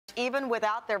Even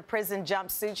without their prison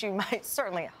jumpsuits, you might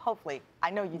certainly, hopefully, I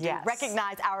know you do,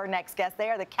 recognize our next guest. They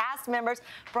are the cast members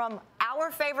from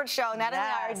our favorite show. Natalie and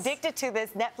I are addicted to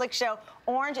this Netflix show,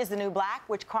 Orange is the New Black,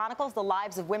 which chronicles the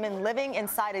lives of women living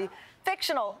inside a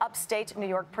fictional upstate New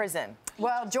York prison.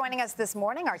 Well, joining us this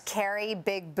morning are Carrie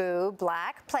Big Boo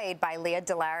Black, played by Lea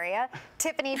DeLaria,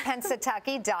 Tiffany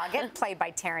Pensatucky Doggett, played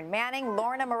by Taryn Manning,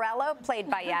 Lorna Morello, played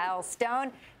by Yael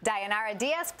Stone, Dayanara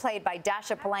Diaz, played by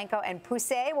Dascha Polanco, and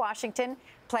Pusey Washington,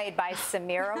 played by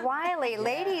Samira Wiley.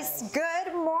 Ladies,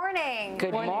 good morning.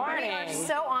 Good morning. We are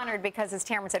so honored because, as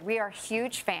Taryn said, we are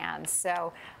huge fans.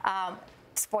 So,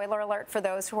 spoiler alert for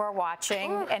those who are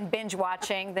watching and binge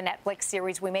watching the Netflix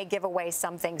series. We may give away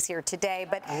some things here today.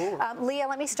 But Lea,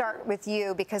 let me start with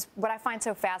you, because what I find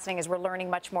so fascinating is we're learning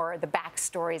much more of the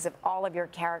backstories of all of your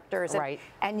characters. Right.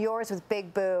 And yours with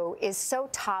Big Boo is so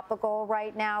topical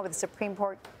right now with the Supreme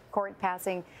Court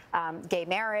passing gay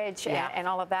marriage and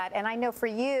all of that. And I know for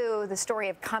you, the story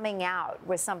of coming out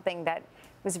was something that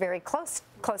was very close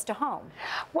to home.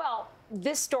 Well,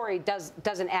 this story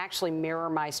doesn't actually mirror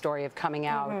my story of coming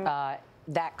out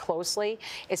that closely.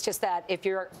 It's just that if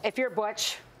you're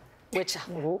Butch, which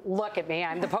look at me,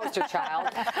 I'm the poster child.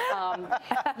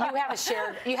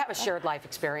 You have a shared life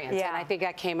experience, and I think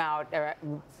that came out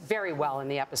very well in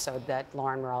the episode that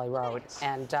Lauren Morelli wrote.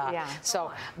 And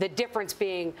so the difference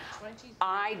being,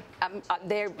 I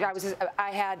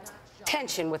had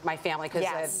tension with my family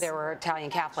because they were Italian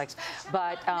Catholics,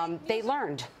 but they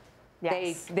learned.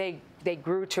 They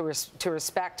grew to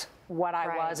respect what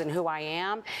I was and who I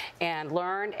am, and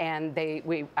learned, and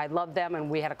I loved them, and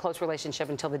we had a close relationship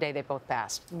until the day they both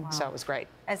passed. So it was great.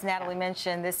 As Natalie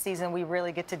mentioned, this season we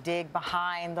really get to dig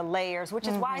behind the layers, which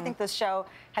is why I think this show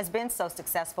has been so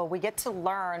successful. We get to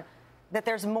learn that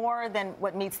there's more than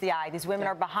what meets the eye. These women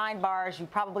are behind bars. You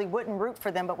probably wouldn't root for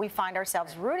them, but we find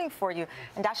ourselves rooting for you.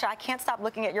 And Dascha, I can't stop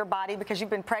looking at your body because you've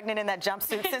been pregnant in that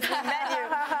jumpsuit since we met you.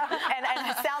 And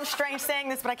it sounds strange saying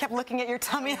this, but I kept looking at your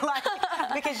tummy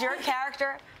because your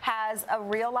character has a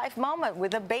real life moment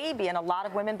with a baby, and a lot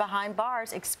of women behind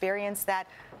bars experience that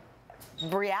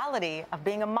reality of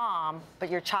being a mom, but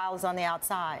your child is on the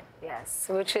outside. Yes,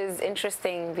 which is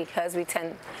interesting because we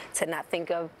tend to not think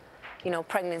of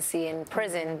pregnancy in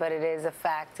prison, but it is a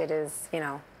fact. It is,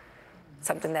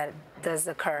 something that does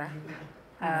occur.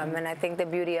 And I think the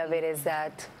beauty of it is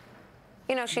that,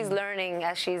 she's learning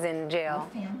as she's in jail.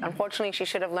 Unfortunately, she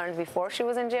should have learned before she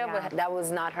was in jail, but that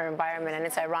was not her environment. And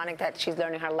it's ironic that she's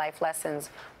learning her life lessons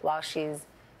while she's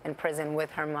in prison with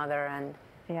her mother, and,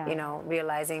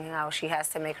 realizing how she has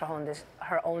to make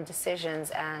her own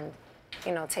decisions and,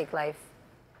 take life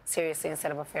seriously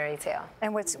instead of a fairy tale.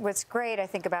 And what's great, I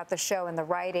think, about the show and the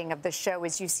writing of the show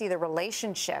is you see the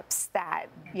relationships that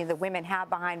the women have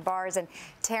behind bars. And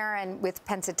Taryn, with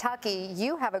Pensatucky,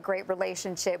 you have a great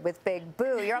relationship with Big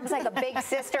Boo. You're almost like a big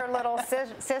sister, little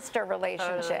sister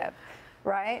relationship,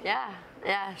 right?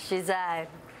 Yeah.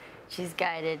 She's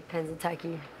guided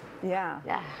Pensatucky. Yeah,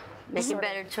 making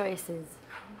better choices.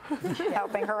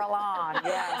 Helping her along,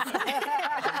 yes.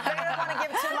 I don't want to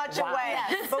give too much away,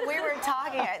 but we were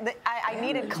talking, I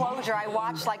needed closure. I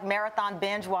watched like marathon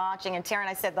binge watching, and Taryn,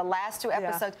 I said the last 2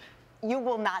 episodes, you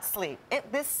will not sleep.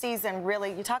 This season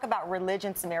really, you talk about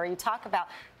religion, Samira, you talk about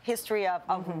history of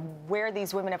where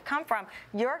these women have come from.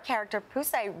 Your character,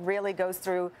 Pusey, really goes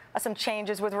through some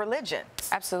changes with religion.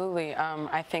 Absolutely.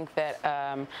 I think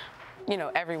that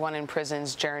everyone in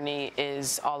prison's journey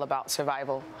is all about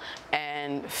survival,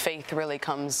 and faith really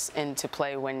comes into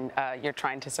play when you're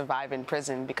trying to survive in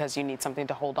prison, because you need something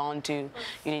to hold on to,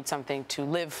 you need something to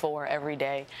live for every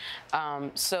day.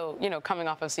 So, coming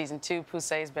off of season 2,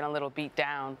 Pusey's been a little beat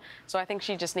down, so I think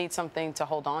she just needs something to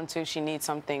hold on to. She needs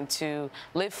something to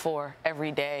live for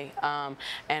every day,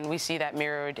 and we see that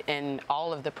mirrored in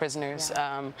all of the prisoners.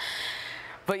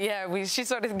 But yeah, she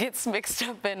sort of gets mixed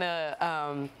up in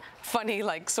a funny,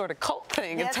 sort of cult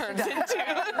thing. It turns into.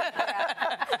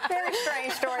 Very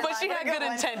strange story. But she had good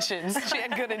intentions. She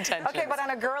had good intentions. Okay, but on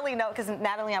a girly note, because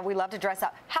Natalie and I, we love to dress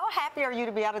up. How happy are you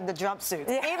to be out of the jumpsuit?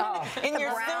 Even in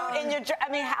your suit, in your.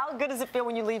 I mean, how good does it feel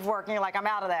when you leave work and you're like, I'm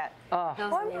out of that? I kind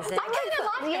of like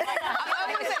it.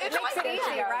 It makes it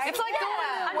easier, right? It's like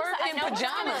going to work in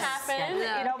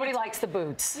pajamas. Nobody likes the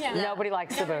boots. Nobody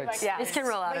likes the boots. This can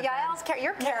roll out of bed.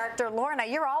 Your character, Lorna,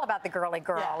 you're all about the girly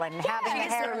girl and having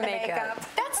the hair and the makeup.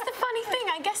 That's the funny thing.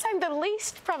 I guess I'm the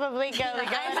least probably girly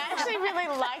girl, and I actually really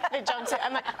like the jumpsuit.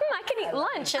 I'm like, I can eat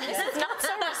lunch, and this is not so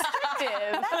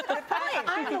restrictive. That's a good point.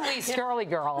 I'm the least girly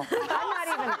girl. We're not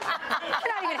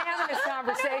even having this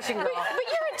conversation, girl. But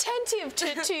you're a attentive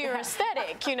to your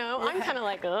aesthetic, you know. I'm kind of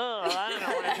like, oh, I don't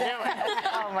know what I'm doing.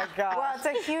 Oh my God. Well, it's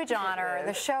a huge honor.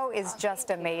 The show is just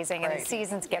amazing, and the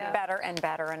seasons get better and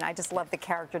better, and I just love the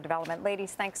character development.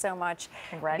 Ladies, thanks so much.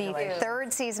 Congratulations. The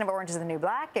third season of Orange is the New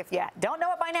Black, if you don't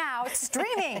know it by now, it's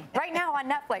streaming right now on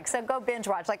Netflix, so go binge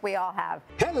watch like we all have.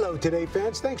 Hello, Today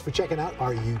fans. Thanks for checking out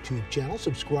our YouTube channel.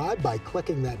 Subscribe by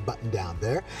clicking that button down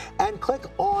there, and click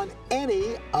on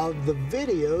any of the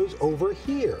videos over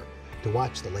here to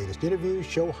watch the latest interviews,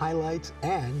 show highlights,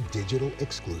 and digital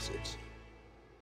exclusives.